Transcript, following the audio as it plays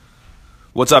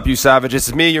What's up, you savages?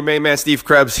 It's me, your main man, Steve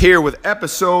Krebs, here with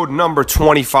episode number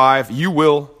 25. You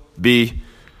will be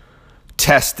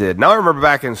tested. Now, I remember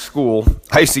back in school,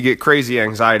 I used to get crazy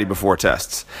anxiety before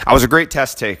tests. I was a great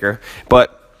test taker,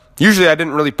 but usually I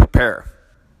didn't really prepare.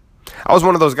 I was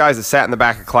one of those guys that sat in the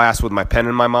back of class with my pen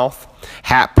in my mouth,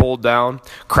 hat pulled down,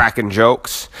 cracking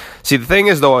jokes. See, the thing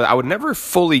is, though, I would never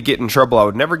fully get in trouble. I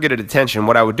would never get a detention.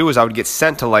 What I would do is I would get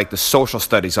sent to, the social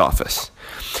studies office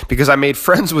because I made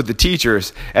friends with the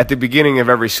teachers at the beginning of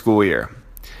every school year.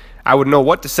 I would know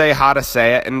what to say, how to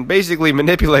say it, and basically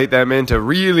manipulate them into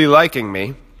really liking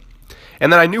me.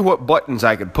 And then I knew what buttons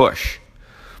I could push.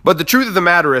 But the truth of the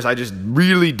matter is I just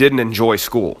really didn't enjoy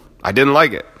school. I didn't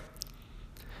like it.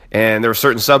 And there were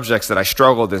certain subjects that I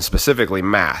struggled in, specifically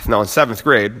math. Now, in 7th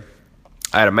grade,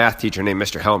 I had a math teacher named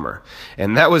Mr. Helmer.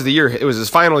 And that was the year, it was his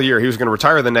final year. He was going to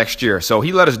retire the next year. So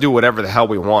he let us do whatever the hell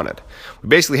we wanted. We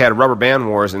basically had rubber band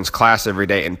wars in class every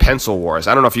day and pencil wars.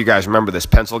 I don't know if you guys remember this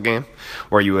pencil game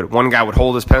where one guy would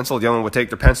hold his pencil, the other one would take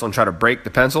their pencil and try to break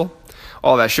the pencil.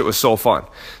 All that shit was so fun.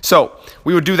 So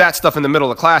we would do that stuff in the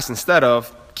middle of class instead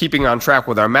of keeping on track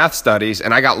with our math studies,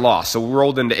 and I got lost. So we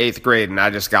rolled into 8th grade, and I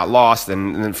just got lost,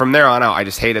 and then from there on out, I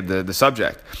just hated the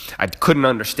subject. I couldn't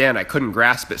understand, I couldn't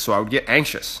grasp it, so I would get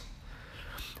anxious.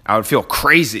 I would feel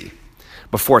crazy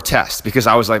before tests, because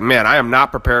I was like, man, I am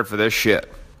not prepared for this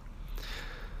shit.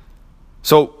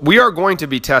 So we are going to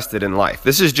be tested in life.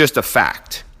 This is just a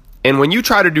fact. And when you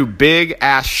try to do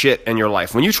big-ass shit in your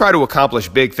life, when you try to accomplish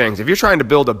big things, if you're trying to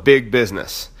build a big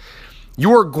business,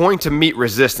 you are going to meet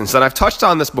resistance. And I've touched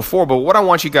on this before, but what I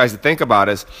want you guys to think about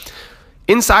is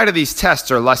inside of these tests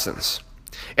are lessons.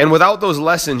 And without those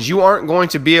lessons, you aren't going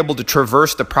to be able to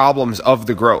traverse the problems of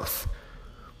the growth.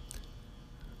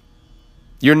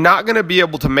 You're not going to be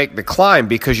able to make the climb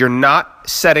because you're not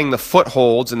setting the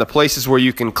footholds in the places where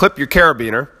you can clip your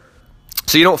carabiner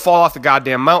so you don't fall off the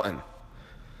goddamn mountain.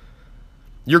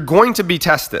 You're going to be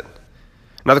tested.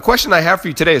 Now, the question I have for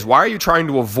you today is, why are you trying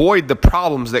to avoid the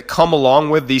problems that come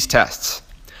along with these tests?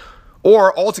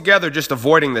 Or altogether just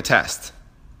avoiding the test?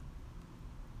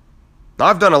 Now,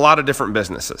 I've done a lot of different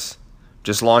businesses.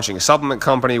 Just launching a supplement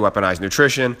company, Weaponized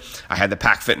Nutrition. I had the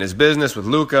Pack Fitness business with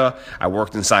Luca. I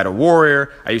worked inside a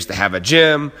Warrior. I used to have a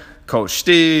gym. Coach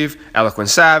Steve, Eloquent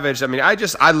Savage.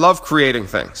 I love creating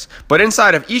things. But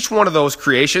inside of each one of those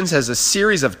creations has a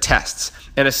series of tests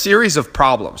and a series of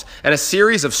problems and a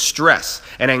series of stress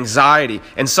and anxiety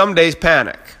and some days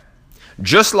panic.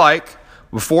 Just like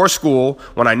before school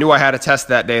when I knew I had a test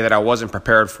that day that I wasn't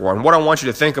prepared for. And what I want you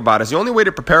to think about is the only way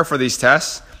to prepare for these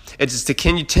tests is to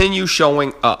continue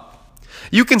showing up.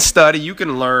 You can study, you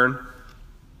can learn,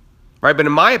 right? But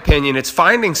in my opinion, it's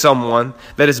finding someone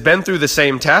that has been through the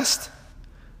same test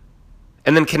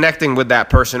and then connecting with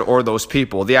that person or those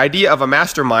people. The idea of a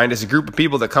mastermind is a group of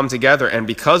people that come together, and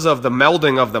because of the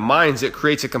melding of the minds, it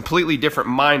creates a completely different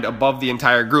mind above the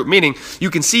entire group. Meaning, you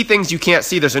can see things you can't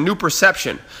see. There's a new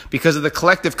perception because of the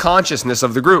collective consciousness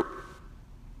of the group.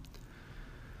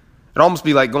 It'd almost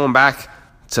be like going back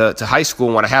to high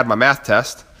school when I had my math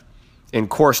test in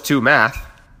course 2 math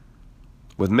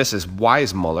with Mrs.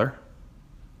 Weismuller.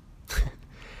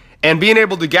 And being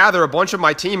able to gather a bunch of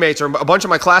my teammates or a bunch of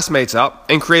my classmates up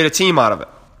and create a team out of it.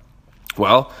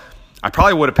 Well, I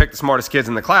probably would have picked the smartest kids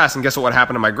in the class, and guess what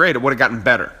happened to my grade? It would have gotten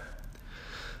better.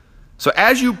 So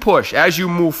as you push, as you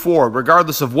move forward,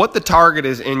 regardless of what the target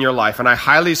is in your life, and I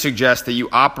highly suggest that you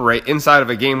operate inside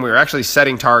of a game where you're actually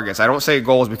setting targets. I don't say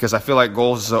goals because I feel like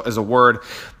goals is a word.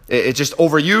 It's just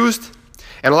overused.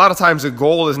 And a lot of times a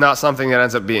goal is not something that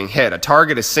ends up being hit. A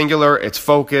target is singular, it's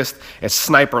focused, it's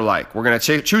sniper-like. We're going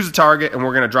to choose a target and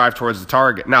we're going to drive towards the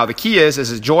target. Now, the key is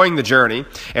enjoying the journey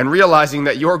and realizing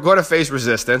that you're going to face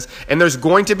resistance and there's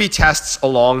going to be tests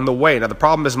along the way. Now, the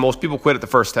problem is most people quit at the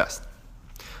first test.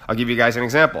 I'll give you guys an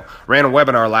example. Ran a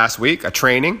webinar last week,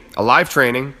 a live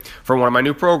training for one of my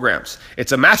new programs.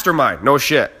 It's a mastermind, no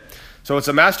shit. So it's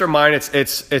a mastermind.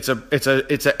 It's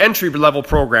an entry level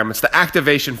program. It's the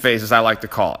activation phase, as I like to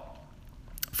call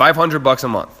it. $500 a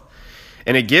month,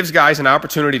 and it gives guys an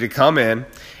opportunity to come in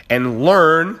and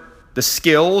learn the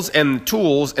skills and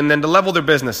tools, and then to level their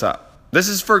business up. This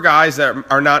is for guys that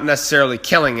are not necessarily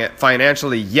killing it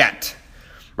financially yet,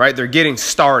 right? They're getting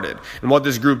started, and what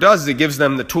this group does is it gives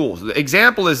them the tools. The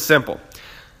example is simple.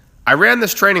 I ran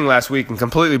this training last week and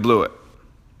completely blew it,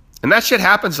 and that shit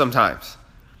happens sometimes.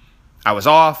 I was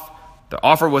off, the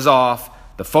offer was off,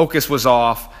 the focus was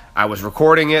off, I was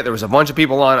recording it, there was a bunch of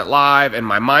people on it live, and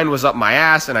my mind was up my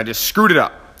ass, and I just screwed it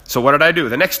up. So what did I do?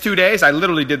 The next 2 days, I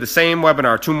literally did the same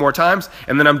webinar 2 more times,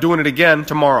 and then I'm doing it again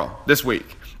tomorrow, this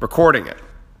week, recording it.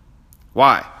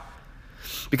 Why?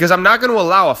 Because I'm not going to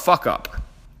allow a fuck up.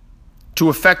 to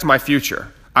affect my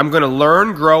future. I'm going to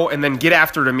learn, grow, and then get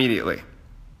after it immediately.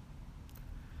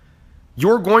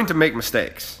 You're going to make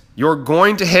mistakes. You're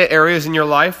going to hit areas in your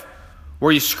life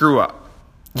where you screw up.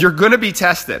 You're going to be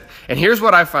tested. And here's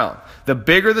what I found. The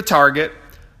bigger the target,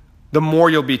 the more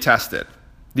you'll be tested.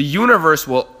 The universe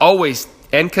will always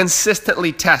and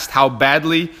consistently test how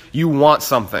badly you want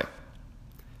something.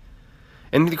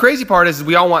 And the crazy part is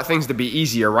we all want things to be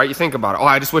easier, right? You think about it. Oh,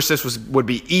 I just wish this would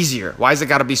be easier. Why has it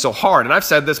got to be so hard? And I've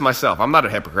said this myself. I'm not a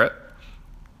hypocrite.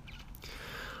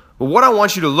 But what I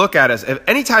want you to look at is if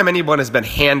anytime anyone has been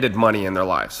handed money in their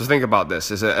life. So think about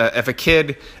this. If a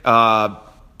kid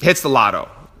hits the lotto,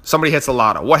 somebody hits the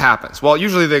lotto, what happens? Well,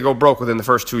 usually they go broke within the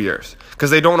first 2 years because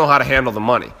they don't know how to handle the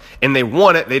money. And they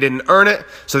won it, they didn't earn it,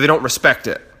 so they don't respect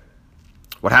it.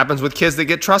 What happens with kids that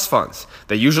get trust funds?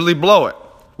 They usually blow it.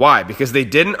 Why? Because they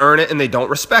didn't earn it and they don't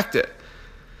respect it.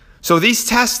 So these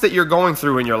tests that you're going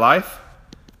through in your life,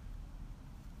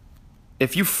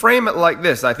 if you frame it like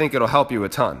this, I think it'll help you a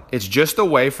ton. It's just a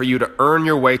way for you to earn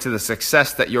your way to the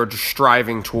success that you're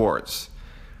striving towards.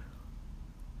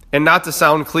 And not to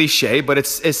sound cliche, but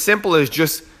it's as simple as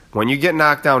just when you get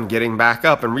knocked down, getting back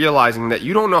up and realizing that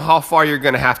you don't know how far you're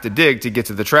going to have to dig to get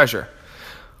to the treasure.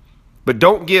 But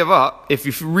don't give up if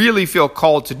you really feel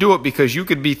called to do it, because you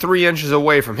could be 3 inches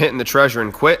away from hitting the treasure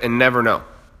and quit and never know.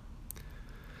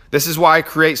 This is why I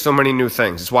create so many new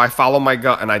things. It's why I follow my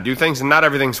gut and I do things, and not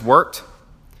everything's worked.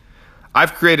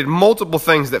 I've created multiple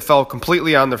things that fell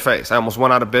completely on their face. I almost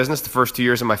went out of business the first 2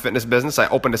 years of my fitness business. I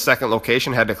opened a second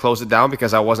location, had to close it down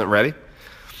because I wasn't ready.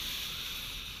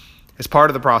 It's part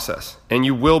of the process, and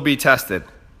you will be tested.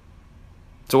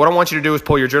 So what I want you to do is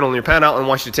pull your journal and your pen out, and I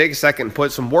want you to take a second and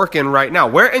put some work in right now.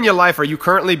 Where in your life are you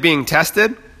currently being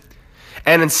tested?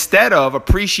 And instead of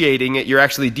appreciating it, you're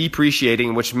actually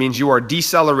depreciating, which means you are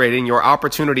decelerating your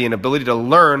opportunity and ability to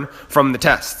learn from the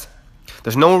test.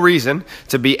 There's no reason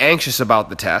to be anxious about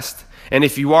the test. And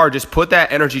if you are, just put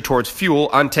that energy towards fuel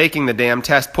on taking the damn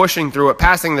test, pushing through it,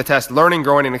 passing the test, learning,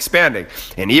 growing, and expanding.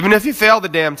 And even if you fail the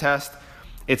damn test,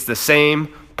 it's the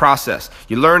same process.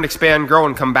 You learn, expand, grow,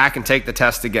 and come back and take the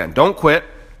test again. Don't quit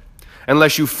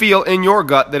unless you feel in your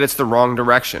gut that it's the wrong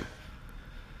direction.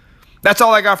 That's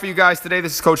all I got for you guys today.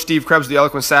 This is Coach Steve Krebs, the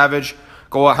Eloquent Savage.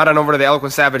 Go head on over to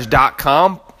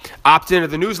theeloquentsavage.com. Opt into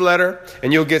the newsletter,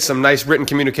 and you'll get some nice written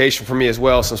communication from me as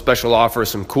well, some special offers,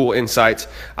 some cool insights.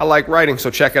 I like writing,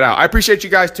 so check it out. I appreciate you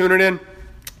guys tuning in.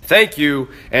 Thank you,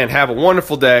 and have a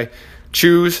wonderful day.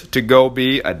 Choose to go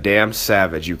be a damn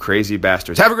savage, you crazy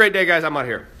bastards. Have a great day, guys. I'm out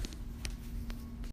here.